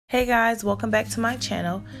Hey guys, welcome back to my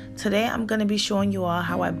channel. Today I'm going to be showing you all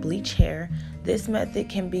how I bleach hair. This method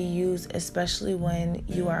can be used especially when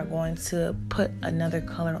you are going to put another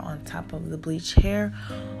color on top of the bleach hair,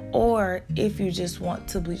 or if you just want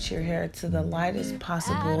to bleach your hair to the lightest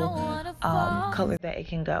possible color that it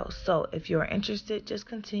can go. So if you're interested, just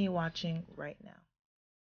continue watching right now.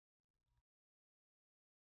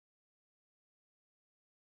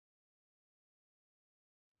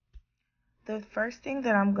 The first thing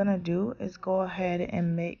that I'm going to do is go ahead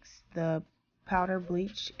and mix the powder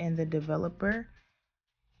bleach in the developer.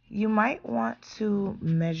 You might want to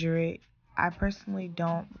measure it. I personally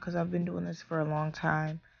don't, because I've been doing this for a long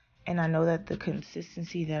time and I know that the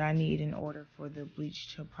consistency that I need in order for the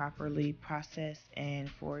bleach to properly process and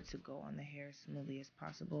for it to go on the hair as smoothly as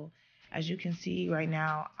possible. As you can see right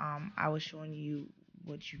now, I was showing you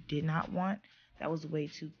what you did not want. That was way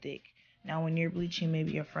too thick. Now when you're bleaching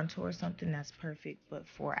maybe your frontal or something, that's perfect, but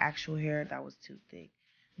for actual hair, that was too thick.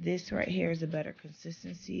 This right here is a better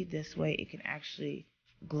consistency. This way it can actually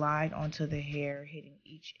glide onto the hair, hitting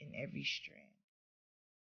each and every strand.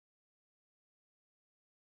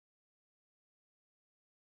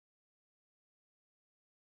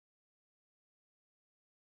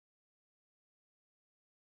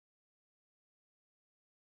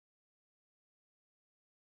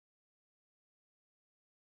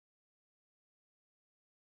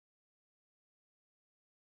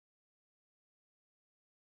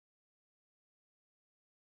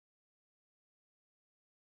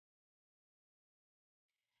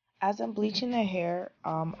 As I'm bleaching the hair,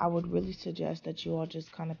 I would really suggest that you all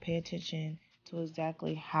just kind of pay attention to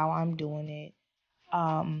exactly how I'm doing it,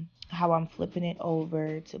 how I'm flipping it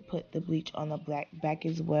over to put the bleach on the back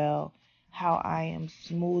as well, how I am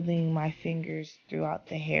smoothing my fingers throughout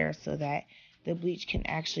the hair so that the bleach can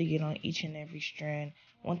actually get on each and every strand.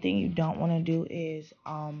 One thing you don't want to do is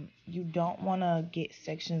you don't want to get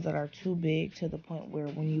sections that are too big to the point where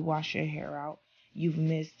when you wash your hair out, you've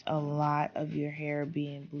missed a lot of your hair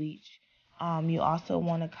being bleached. You also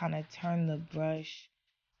want to kind of turn the brush,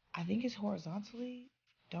 I think it's horizontally.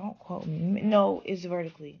 Don't quote me. No, it's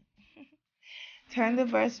vertically. Turn the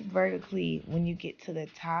brush vertically when you get to the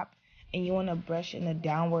top, and you want to brush in a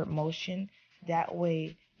downward motion. That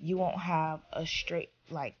way you won't have a straight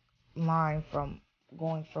line from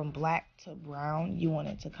going from black to brown. You want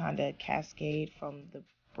it to kind of cascade from the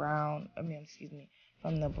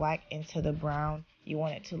from the black into the brown. You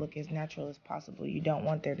want it to look as natural as possible. You don't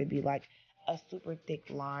want there to be like a super thick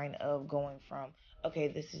line of going from, okay,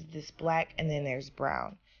 this is this black and then there's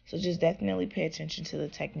brown. So just definitely pay attention to the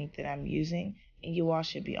technique that I'm using, and you all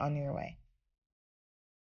should be on your way.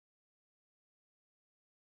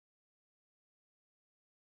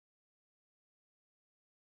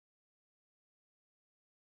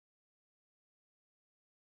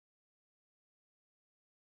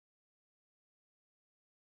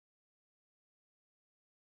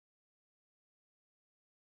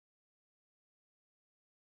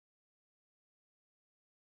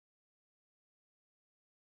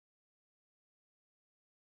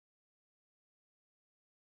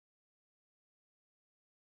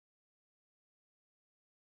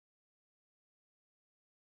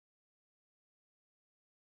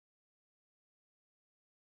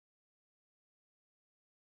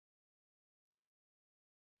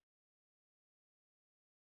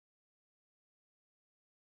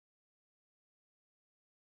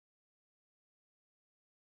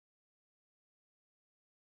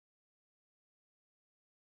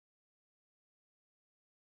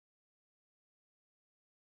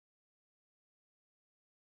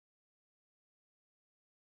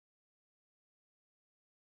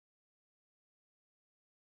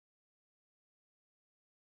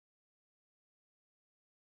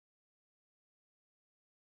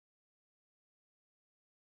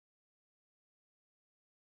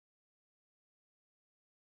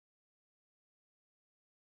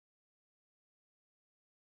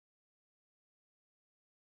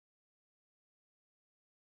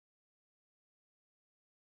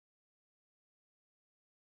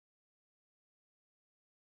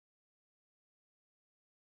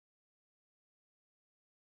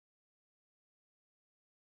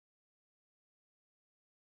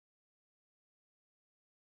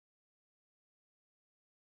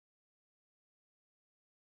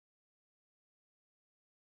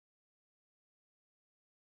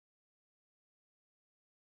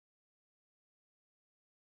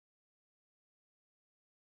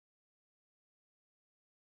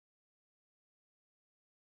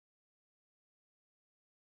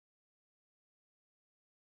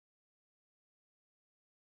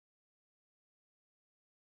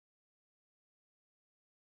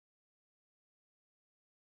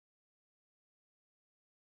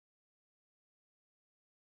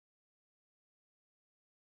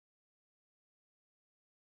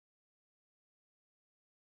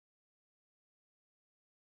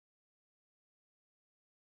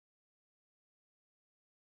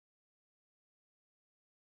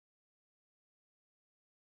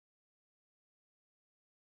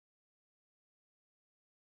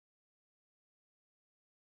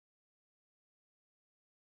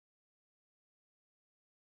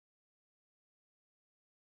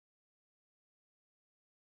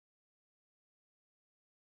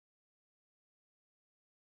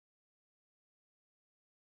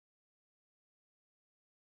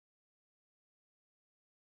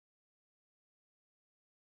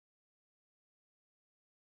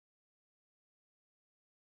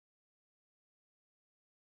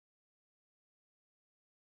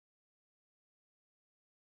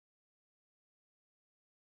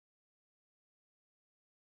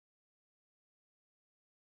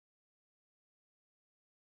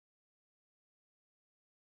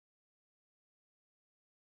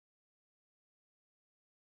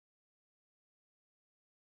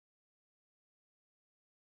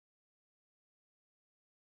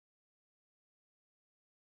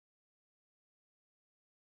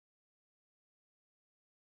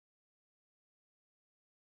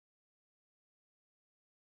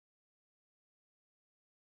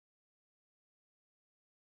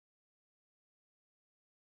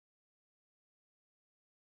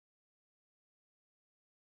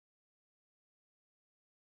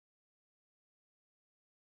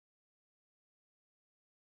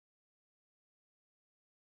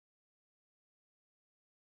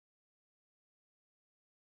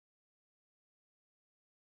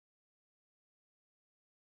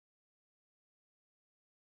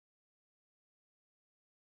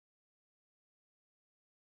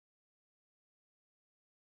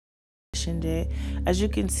 fashioned it. As you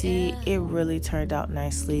can see, it really turned out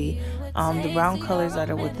nicely. The brown colors that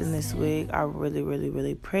are within this wig are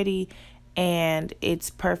really pretty, and it's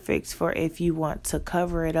perfect for if you want to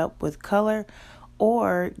cover it up with color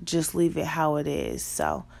or just leave it how it is.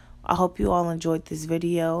 So I hope you all enjoyed this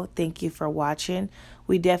video. Thank you for watching.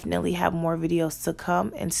 We definitely have more videos to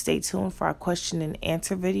come, and stay tuned for our question and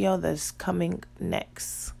answer video that's coming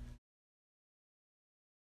next.